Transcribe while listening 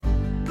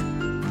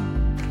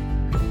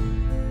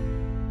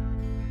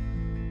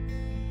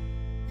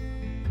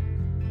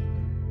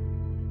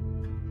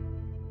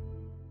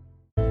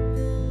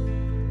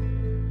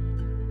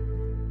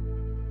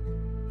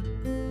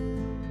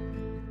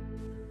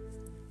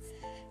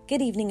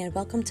Good evening and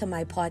welcome to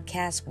my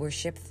podcast,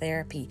 Worship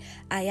Therapy.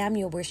 I am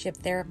your worship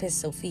therapist,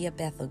 Sophia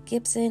Bethel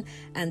Gibson,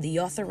 and the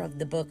author of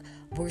the book,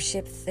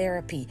 Worship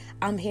Therapy.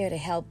 I'm here to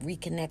help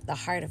reconnect the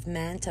heart of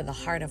man to the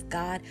heart of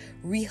God,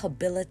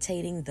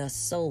 rehabilitating the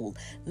soul.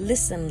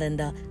 Listen,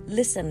 Linda.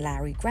 Listen,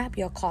 Larry. Grab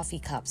your coffee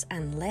cups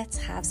and let's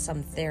have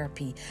some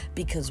therapy,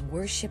 because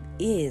worship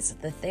is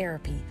the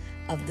therapy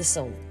of the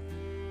soul.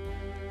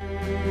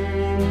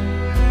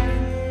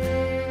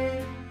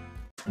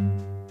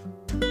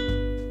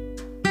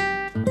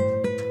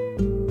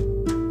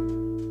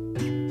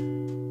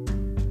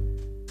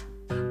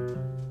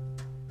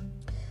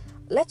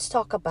 Let's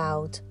talk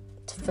about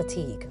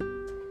fatigue.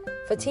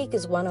 Fatigue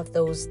is one of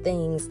those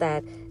things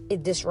that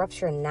it disrupts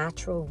your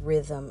natural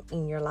rhythm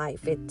in your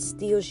life. It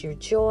steals your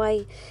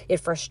joy. It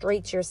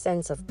frustrates your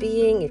sense of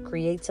being. It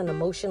creates an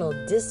emotional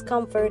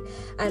discomfort.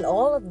 And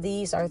all of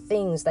these are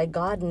things that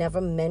God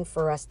never meant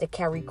for us to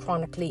carry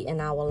chronically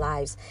in our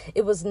lives.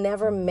 It was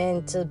never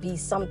meant to be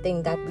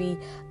something that we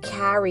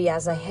carry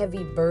as a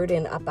heavy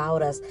burden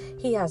about us.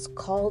 He has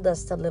called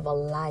us to live a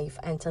life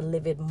and to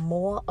live it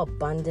more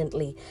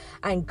abundantly.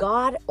 And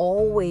God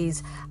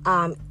always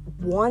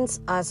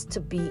wants us to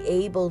be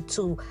able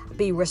to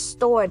be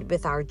restored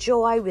with our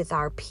joy, with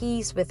our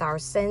peace, with our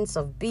sense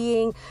of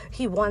being.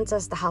 He wants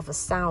us to have a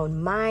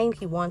sound mind.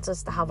 He wants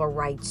us to have a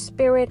right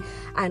spirit.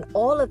 And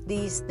all of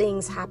these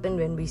things happen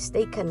when we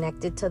stay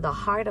connected to the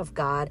heart of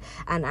God.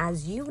 And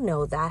as you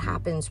know, that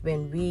happens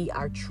when we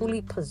are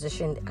truly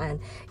positioned and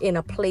in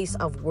a place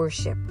of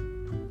worship.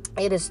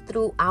 It is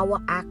through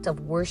our act of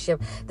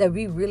worship that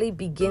we really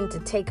begin to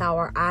take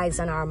our eyes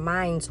and our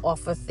minds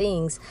off of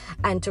things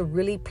and to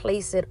really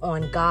place it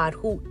on God,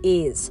 who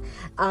is.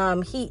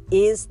 He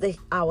is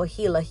our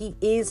healer. He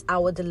is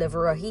our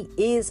deliverer. He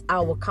is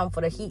our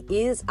comforter. He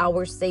is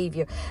our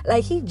savior.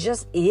 Like, he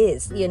just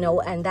is,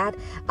 and that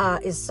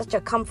is such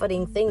a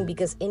comforting thing,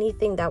 because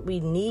anything that we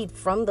need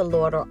from the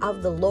Lord or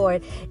of the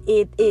Lord,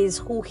 it is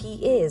who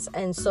he is.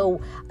 And so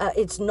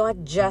it's not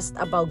just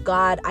about,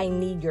 God, I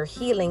need your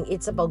healing.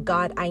 It's about,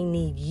 God, I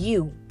need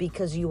you,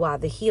 because you are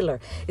the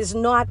healer. It's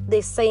not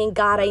this saying,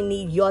 God, I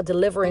need your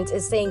deliverance.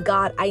 It's saying,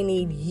 God, I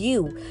need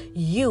you.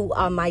 You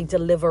are my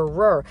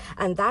deliverer.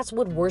 And that's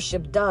what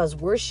worship does.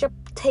 Worship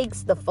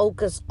takes the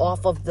focus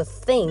off of the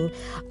thing,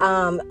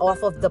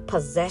 off of the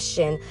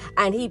possession,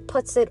 and he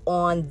puts it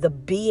on the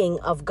being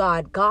of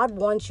God. God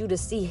wants you to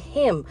see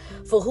him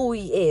for who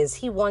he is.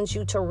 He wants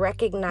you to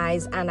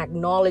recognize and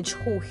acknowledge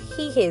who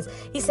he is.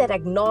 He said,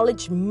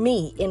 acknowledge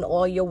me in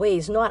all your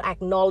ways, not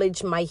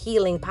acknowledge my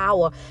healing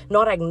power,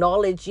 not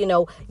acknowledge,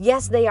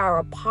 yes, they are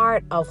a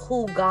part of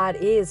who God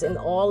is in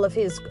all of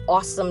his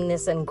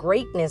awesomeness and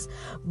greatness.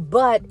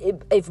 But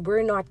if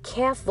we're not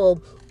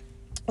careful,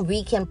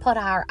 we can put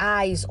our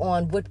eyes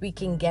on what we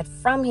can get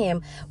from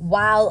him,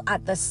 while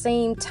at the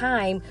same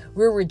time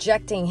we're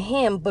rejecting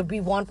him, but we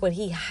want what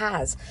he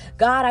has.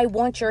 God, I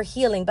want your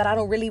healing, but I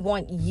don't really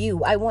want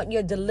you. I want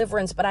your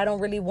deliverance, but I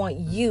don't really want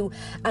you.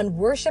 And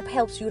worship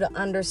helps you to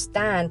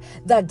understand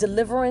that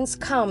deliverance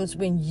comes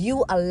when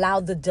you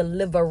allow the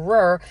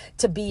deliverer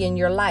to be in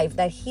your life.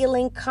 That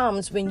healing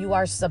comes when you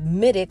are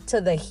submitted to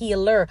the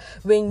healer,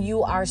 when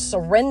you are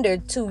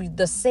surrendered to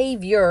the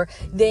Savior.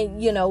 Then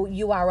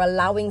you are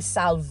allowing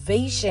salvation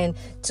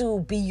to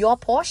be your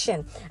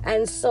portion.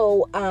 And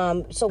so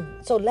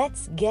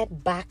let's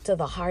get back to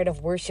the heart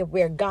of worship,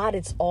 where God,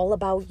 it's all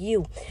about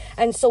you.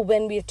 And so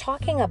when we're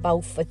talking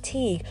about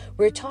fatigue,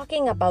 we're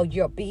talking about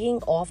you're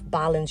being off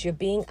balance, you're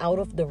being out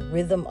of the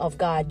rhythm of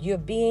God, you're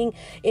being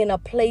in a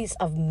place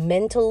of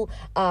mental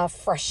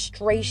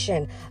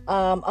frustration,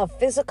 of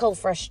physical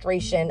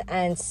frustration.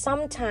 And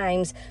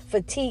sometimes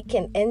fatigue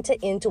can enter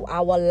into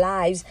our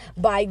lives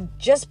by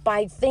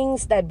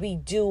things that we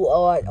do,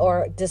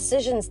 or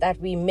decisions that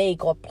we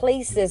make, or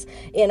places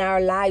in our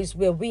lives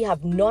where we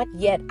have not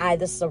yet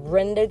either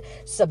surrendered,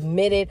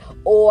 submitted,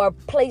 or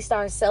placed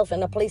ourselves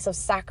in a place of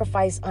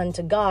sacrifice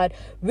unto God,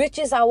 which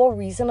is our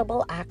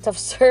reasonable act of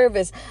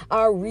service,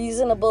 our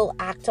reasonable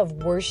act of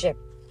worship.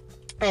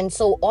 And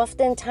so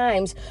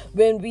oftentimes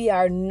when we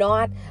are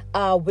not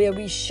where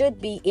we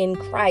should be in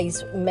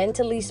Christ,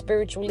 mentally,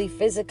 spiritually,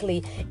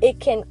 physically, it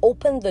can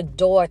open the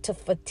door to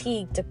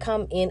fatigue to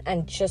come in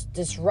and just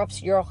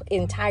disrupts your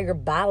entire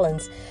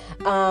balance,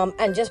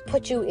 and just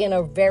put you in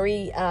a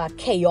very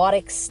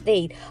chaotic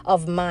state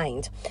of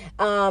mind.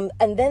 And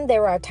then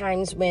there are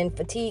times when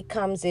fatigue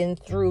comes in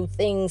through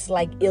things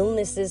like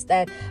illnesses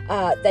that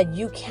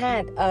you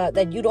can't,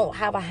 that you don't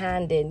have a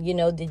hand in,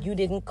 that you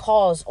didn't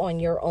cause on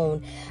your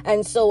own.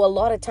 And so a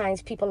lot of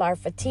times people are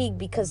fatigued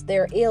because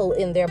they're ill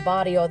in their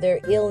body, or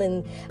they're ill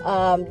in,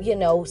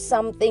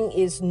 something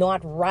is not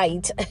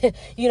right,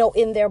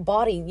 in their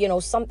body,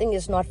 something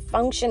is not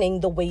functioning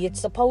the way it's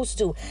supposed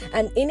to.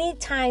 And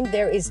anytime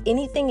there is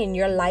anything in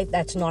your life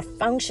that's not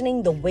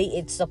functioning the way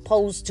it's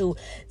supposed to,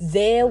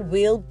 there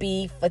will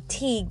be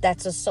fatigue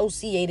that's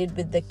associated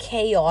with the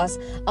chaos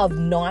of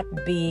not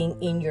being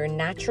in your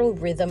natural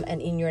rhythm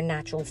and in your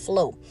natural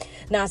flow.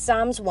 Now,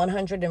 Psalms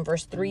 100 and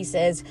verse 3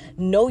 says,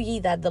 "Know ye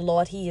that the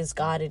Lord, he is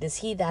God. It is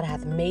he that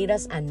hath made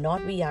us, and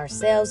not we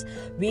ourselves. ourselves.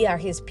 We are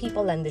his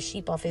people and the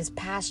sheep of his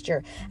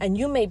pasture. And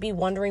you may be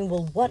wondering,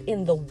 well, what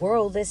in the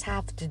world this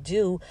have to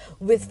do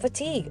with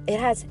fatigue? It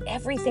has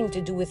everything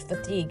to do with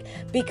fatigue,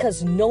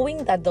 because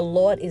knowing that the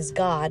Lord is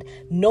God,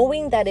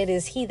 knowing that it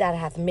is he that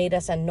hath made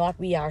us and not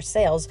we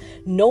ourselves,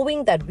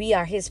 knowing that we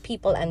are his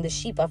people and the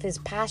sheep of his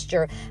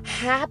pasture,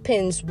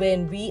 happens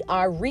when we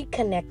are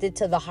reconnected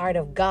to the heart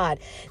of God,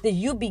 that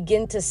you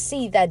begin to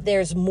see that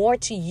there's more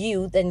to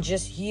you than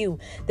just you,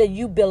 that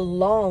you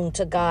belong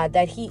to God,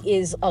 that he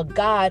is a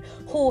God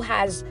who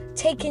has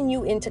taken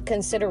you into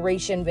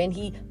consideration when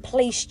he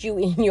placed you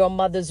in your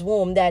mother's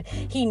womb, that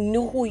he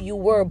knew who you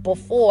were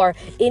before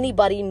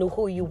anybody knew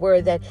who you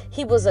were, that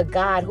he was a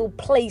God who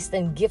placed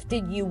and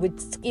gifted you with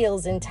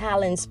skills and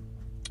talents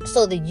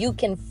so that you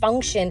can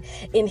function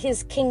in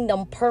his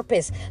kingdom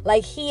purpose.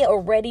 Like he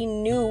already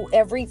knew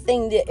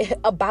everything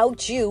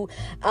about you,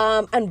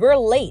 and we're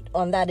late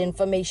on that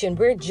information.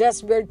 We're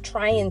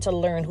trying to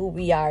learn who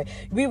we are.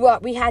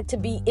 We had to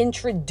be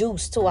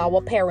introduced to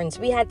our parents.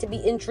 We had to be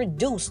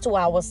introduced to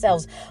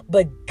ourselves.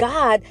 But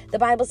God, the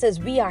Bible says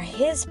we are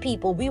his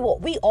people.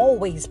 We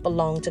always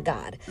belong to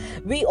God.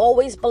 We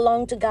always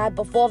belong to God.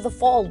 Before the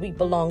fall, we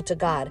belong to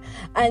God.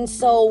 And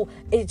so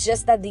it's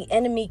just that the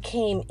enemy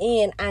came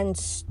in and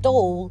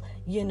stole,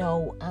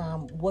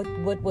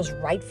 what was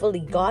rightfully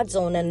God's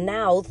own. And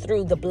now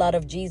through the blood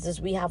of Jesus,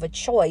 we have a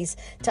choice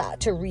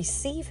to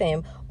receive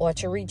him or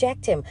to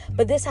reject him.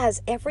 But this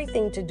has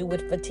everything to do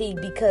with fatigue,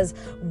 because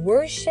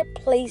worship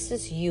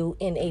places you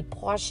in a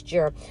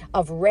posture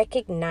of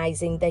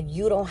recognizing that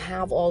you don't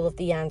have all of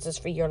the answers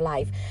for your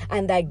life,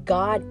 and that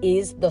God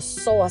is the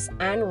source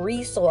and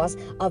resource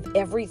of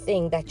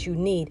everything that you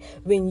need.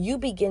 When you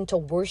begin to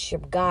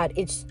worship God,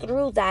 it's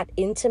through that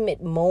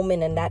intimate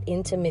moment and that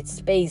intimate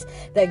space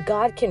that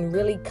God can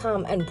really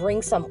come and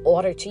bring some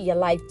order to your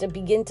life, to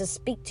begin to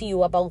speak to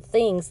you about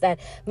things that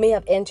may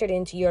have entered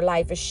into your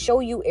life, or show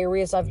you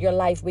areas of your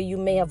life where you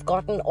may have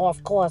gotten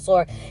off course,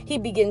 or he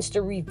begins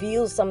to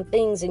reveal some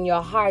things in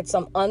your heart,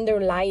 some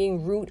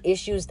underlying root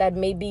issues that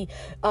may be,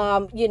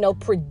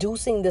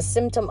 producing the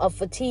symptom of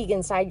fatigue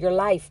inside your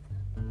life.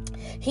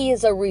 He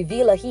is a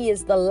revealer. He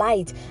is the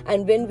light.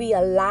 And when we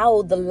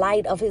allow the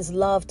light of his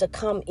love to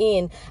come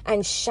in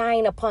and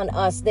shine upon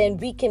us, then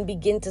we can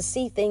begin to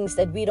see things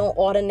that we don't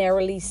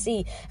ordinarily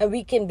see. And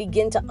we can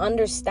begin to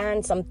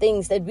understand some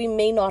things that we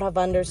may not have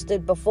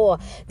understood before.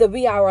 That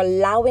we are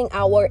allowing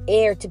our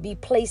ear to be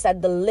placed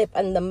at the lip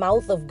and the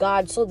mouth of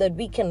God, so that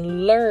we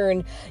can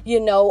learn,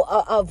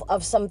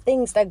 of some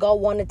things that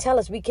God wants to tell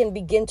us. We can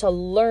begin to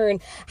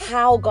learn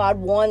how God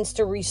wants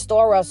to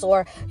restore us,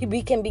 or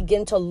we can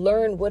begin to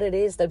learn what it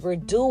is that we're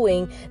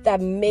doing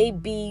that may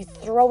be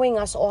throwing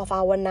us off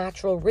our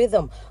natural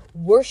rhythm.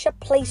 Worship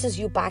places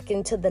you back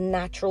into the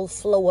natural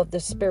flow of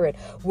the Spirit.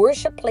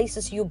 Worship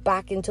places you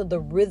back into the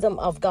rhythm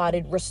of God.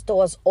 It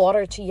restores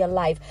order to your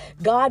life.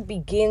 God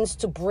begins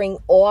to bring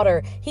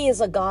order. He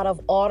is a God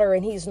of order,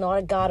 and he's not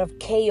a God of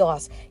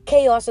chaos.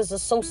 Chaos is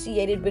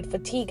associated with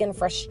fatigue and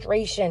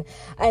frustration.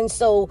 And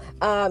so,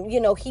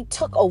 he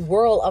took a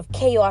world of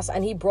chaos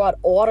and he brought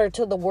order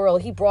to the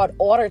world. He brought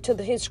order to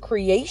his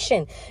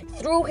creation.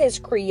 Through his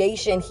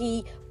creation,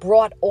 he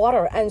brought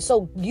order. And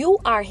so you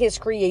are his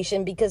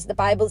creation, because the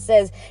Bible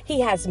says he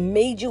has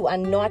made you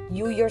and not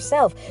you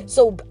yourself.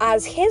 So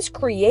as his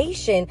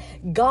creation,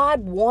 God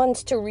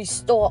wants to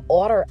restore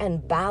order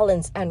and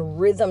balance and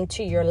rhythm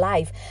to your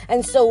life.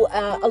 And so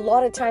a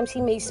lot of times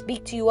he may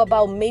speak to you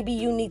about maybe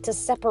you need to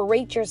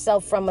separate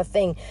yourself from a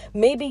thing.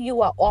 Maybe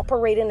you are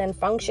operating and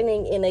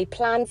functioning in a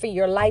plan for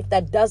your life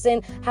that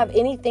doesn't have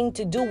anything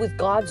to do with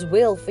God's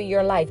will for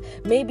your life.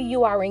 Maybe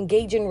you are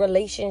engaged in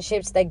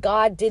relationships that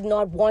God did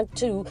not want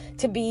to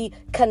be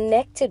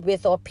connected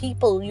with, or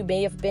people you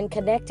may have been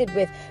connected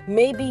with.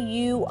 Maybe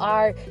you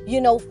are,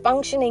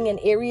 functioning in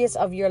areas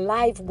of your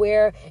life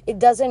where it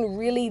doesn't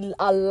really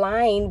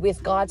align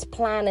with God's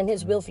plan and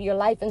his will for your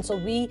life. And so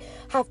we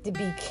have to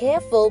be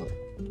careful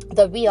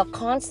that we are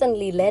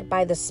constantly led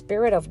by the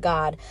Spirit of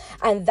God.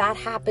 And that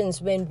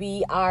happens when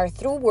we are,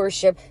 through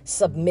worship,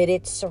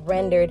 submitted,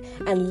 surrendered,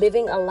 and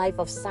living a life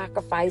of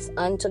sacrifice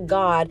unto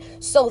God,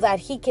 so that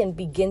he can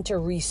begin to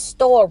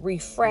restore,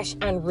 refresh,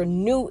 and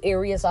renew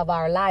areas of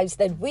our lives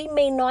that we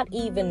may not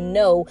even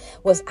know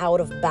was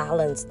out of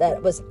balance,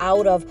 that was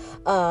out of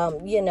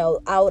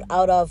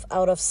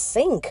out of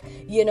sync,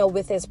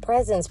 with his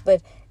presence.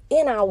 But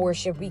in our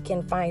worship, we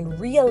can find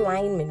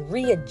realignment,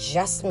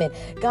 readjustment.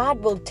 God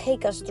will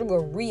take us through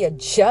a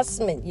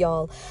readjustment,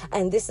 y'all.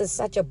 And this is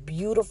such a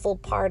beautiful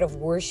part of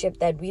worship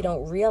that we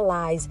don't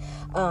realize,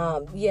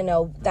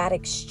 that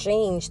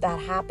exchange that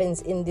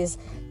happens in this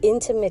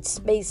intimate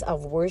space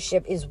of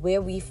worship is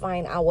where we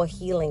find our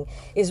healing,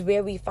 is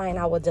where we find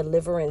our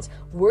deliverance.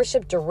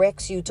 Worship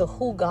directs you to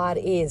who God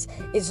is.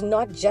 It's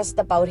not just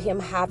about him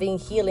having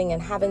healing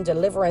and having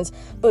deliverance,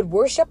 but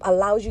worship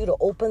allows you to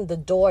open the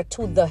door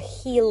to the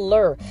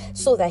healer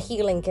so that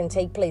healing can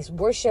take place.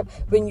 Worship,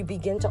 when you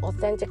begin to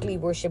authentically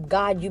worship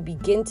God, you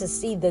begin to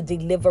see the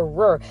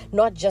deliverer,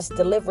 not just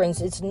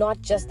deliverance. It's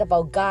not just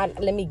about God,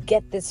 let me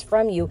get this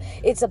from you.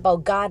 It's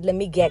about God, let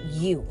me get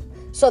you.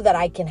 so that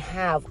I can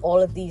have all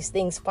of these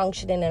things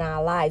functioning in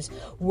our lives.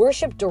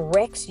 Worship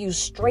directs you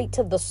straight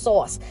to the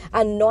source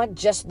and not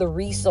just the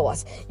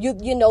resource.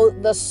 You know,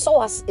 the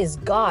source is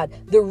God.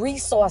 The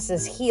resource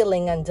is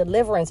healing and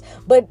deliverance,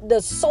 but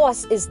the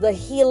source is the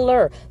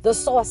healer. The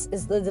source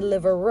is the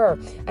deliverer.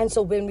 And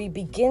so when we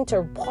begin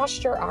to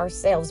posture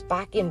ourselves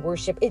back in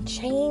worship, it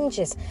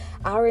changes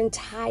our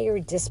entire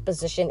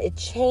disposition. It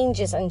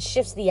changes and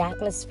shifts the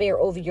atmosphere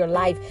over your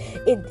life.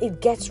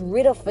 It gets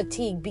rid of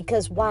fatigue,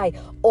 because why?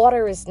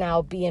 Order is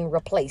now being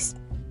replaced.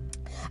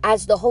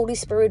 As the Holy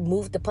Spirit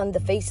moved upon the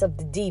face of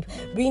the deep,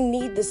 we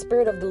need the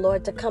Spirit of the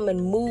Lord to come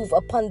and move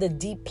upon the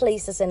deep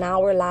places in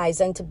our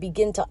lives and to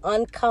begin to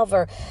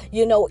uncover,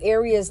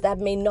 areas that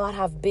may not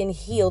have been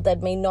healed,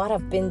 that may not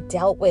have been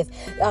dealt with,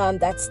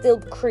 that's still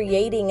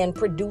creating and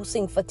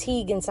producing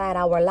fatigue inside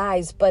our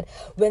lives. But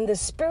when the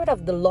Spirit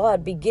of the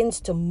Lord begins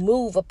to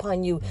move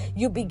upon you,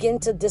 you begin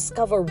to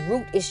discover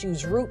root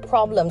issues, root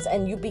problems,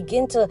 and you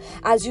begin to,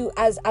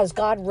 as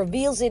God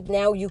reveals it,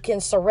 now you can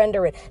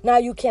surrender it. Now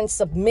you can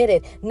submit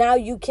it. Now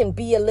you can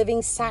be a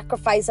living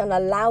sacrifice and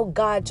allow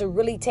God to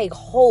really take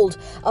hold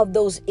of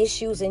those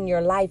issues in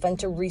your life and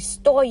to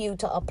restore you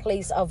to a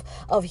place of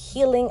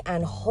healing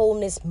and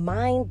wholeness,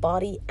 mind,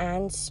 body,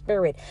 and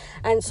spirit.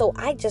 And so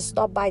I just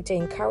stopped by to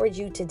encourage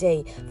you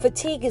today.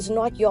 Fatigue is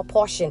not your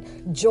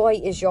portion. Joy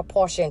is your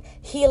portion.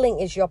 Healing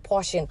is your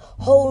portion.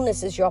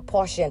 Wholeness is your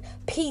portion.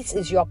 Peace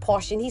is your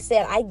portion. He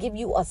said, I give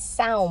you a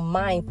sound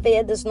mind.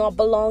 Fear does not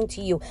belong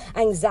to you.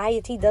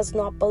 Anxiety does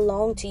not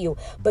belong to you.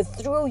 But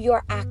through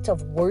your act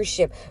of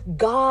worship,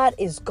 God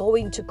is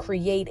going to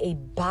create a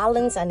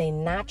balance and a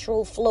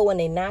natural flow and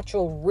a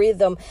natural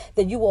rhythm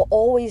that you were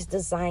always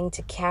designed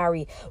to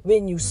carry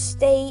when you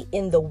stay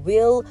in the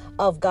will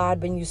of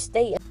God, when you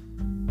stay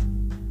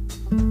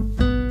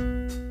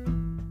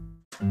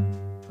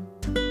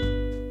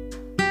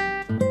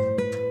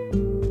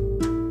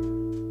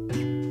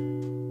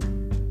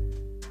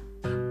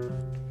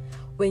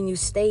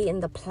in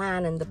the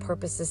plan and the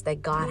purposes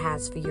that God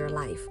has for your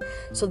life.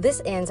 So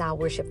this ends our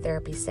worship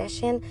therapy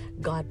session.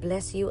 God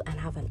bless you and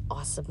have an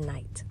awesome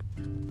night.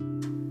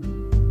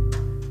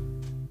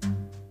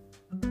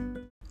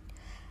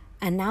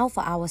 And now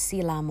for our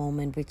Selah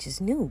moment, which is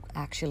new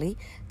actually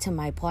to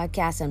my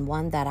podcast and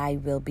one that I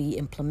will be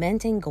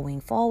implementing going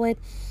forward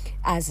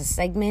as a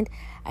segment.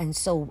 And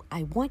so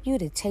I want you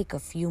to take a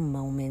few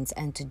moments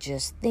and to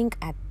just think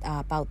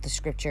about the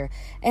scripture.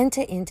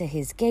 Enter into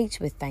his gates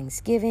with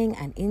thanksgiving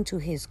and into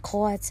his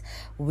courts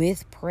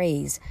with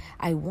praise.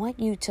 I want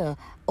you to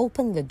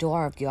open the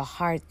door of your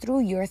heart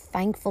through your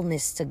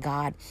thankfulness to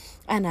God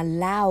and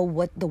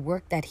allow the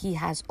work that he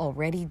has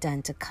already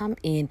done to come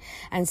in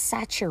and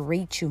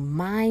saturate you,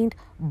 mind,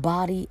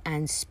 body,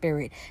 and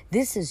spirit.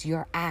 This is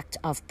your act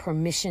of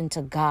permission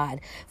to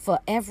God for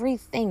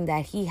everything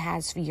that he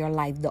has for your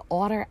life, the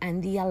order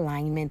and the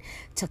alignment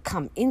to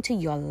come into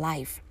your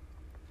life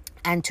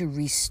and to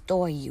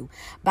restore you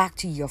back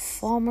to your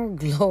former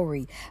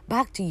glory,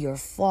 back to your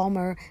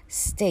former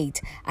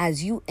state,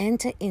 as you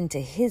enter into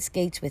his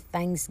gates with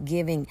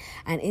thanksgiving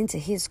and into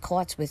his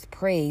courts with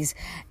praise.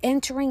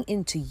 Entering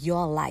into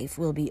your life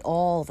will be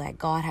all that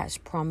God has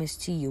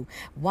promised to you.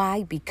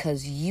 Why?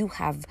 Because you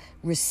have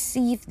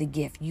received the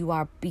gift. You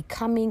are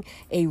becoming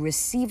a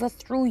receiver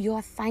through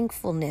your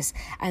thankfulness,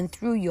 and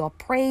through your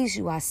praise,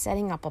 you are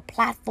setting up a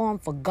platform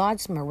for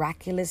God's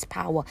miraculous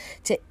power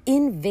to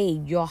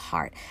invade your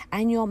heart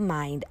and your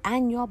mind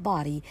and your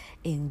body.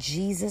 In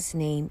Jesus'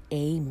 name,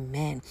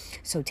 amen.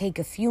 So take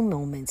a few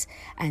moments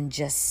and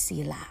just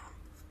Selah.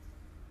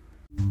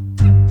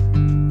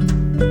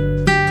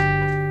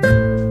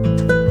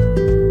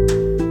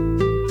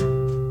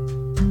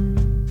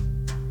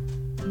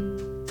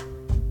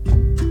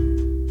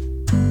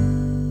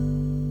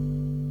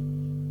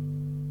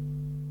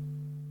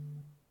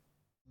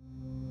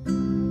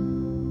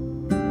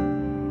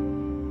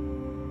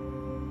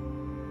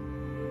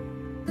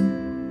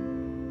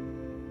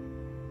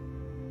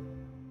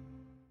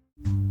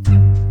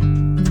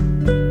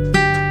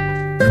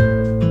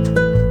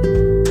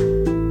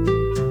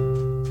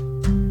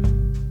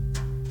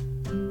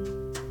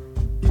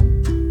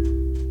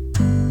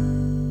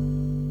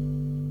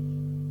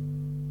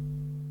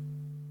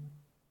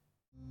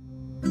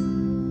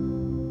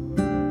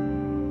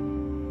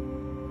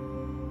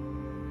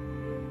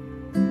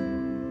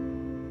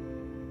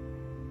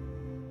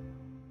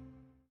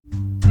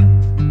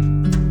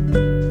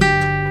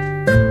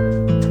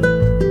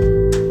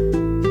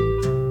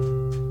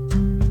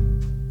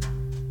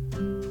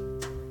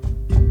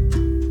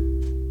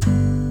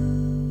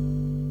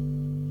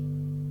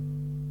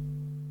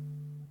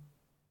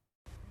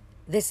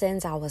 This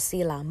ends our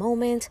Selah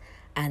moment,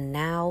 and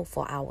now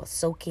for our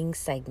soaking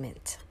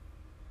segment.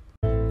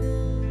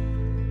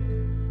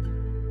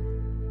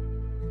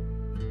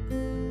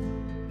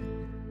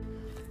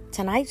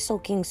 Tonight's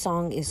soaking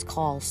song is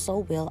called So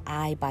Will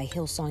I by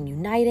Hillsong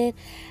United.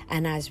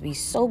 And as we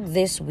soak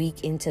this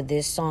week into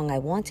this song, I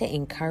want to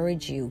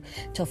encourage you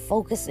to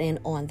focus in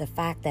on the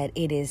fact that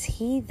it is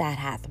He that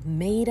hath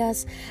made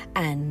us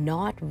and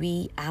not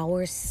we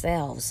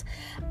ourselves.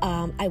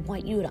 I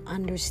want you to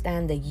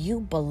understand that you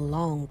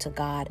belong to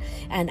God.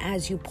 And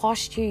as you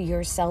posture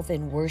yourself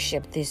in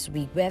worship this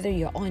week, whether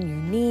you're on your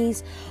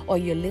knees or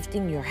you're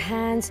lifting your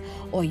hands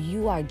or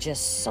you are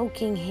just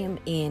soaking Him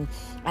in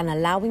and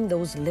allowing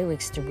those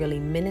lyrics to really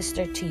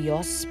minister to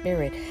your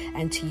spirit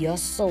and to your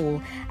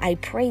soul, I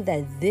pray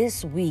that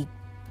this week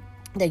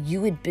that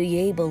you would be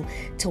able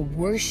to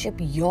worship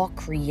your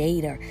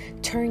Creator.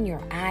 Turn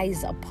your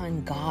eyes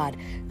upon God.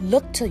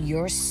 Look to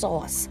your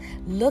source.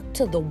 Look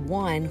to the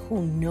one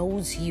who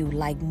knows you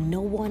like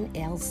no one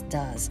else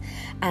does.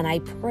 And I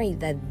pray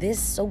that this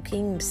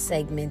soaking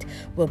segment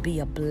will be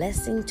a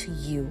blessing to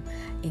you.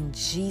 In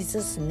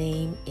Jesus'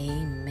 name,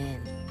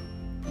 amen.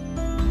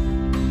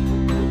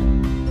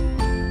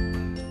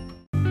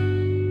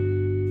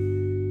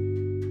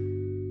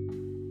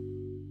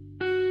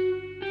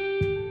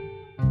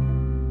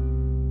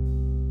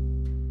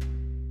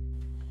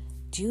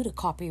 Due to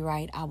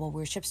copyright, our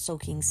worship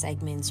soaking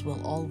segments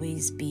will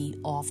always be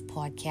off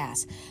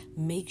podcast.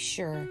 Make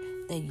sure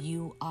that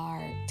you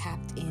are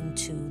tapped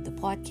into the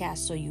podcast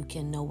so you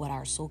can know what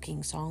our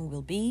soaking song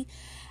will be.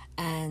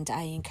 And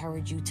I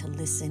encourage you to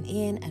listen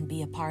in and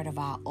be a part of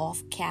our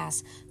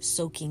off-cast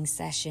soaking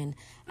session.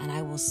 And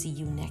I will see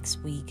you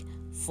next week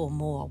for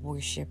more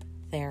worship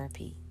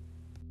therapy.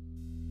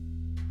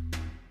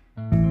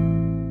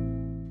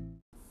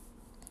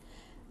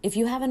 If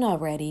you haven't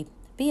already,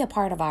 be a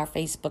part of our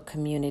Facebook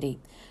community.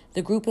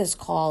 The group is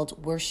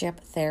called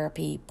Worship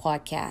Therapy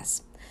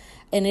Podcast,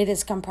 and it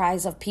is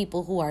comprised of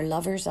people who are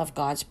lovers of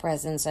God's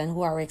presence and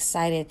who are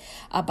excited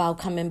about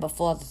coming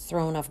before the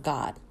throne of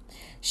God.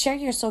 Share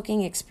your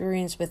soaking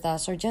experience with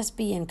us or just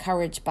be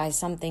encouraged by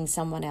something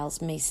someone else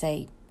may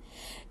say.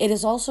 It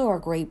is also a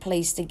great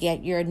place to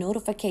get your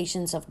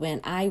notifications of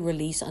when I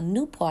release a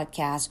new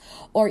podcast,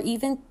 or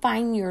even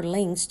find your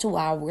links to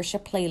our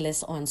worship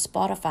playlist on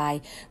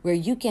Spotify, where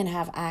you can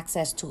have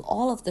access to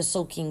all of the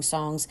soaking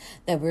songs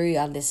that we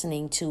are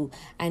listening to.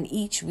 And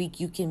each week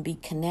you can be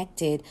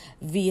connected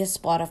via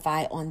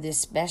Spotify on this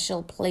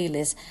special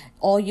playlist.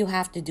 All you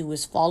have to do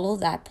is follow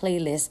that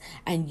playlist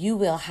and you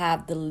will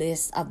have the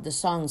list of the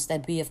songs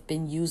that we have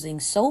been using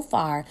so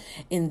far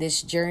in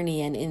this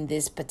journey and in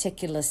this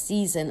particular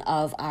season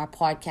of our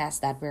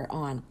podcast that we're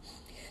on.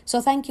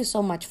 So thank you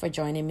so much for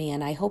joining me,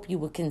 and I hope you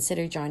will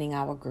consider joining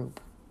our group.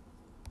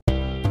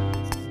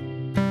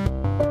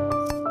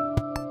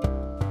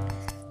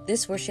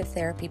 This Worship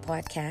Therapy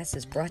podcast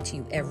is brought to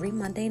you every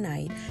Monday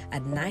night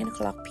at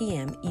 9:00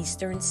 p.m.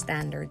 Eastern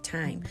Standard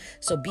Time.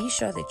 So be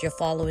sure that you're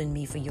following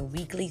me for your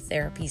weekly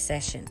therapy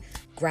session.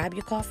 Grab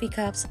your coffee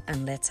cups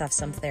and let's have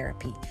some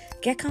therapy.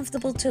 Get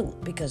comfortable too,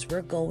 because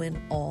we're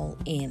going all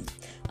in.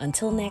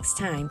 Until next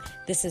time,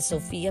 this is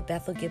Sophia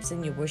Bethel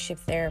Gibson, your worship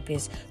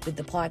therapist, with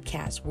the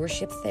podcast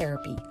Worship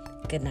Therapy.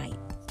 Good night.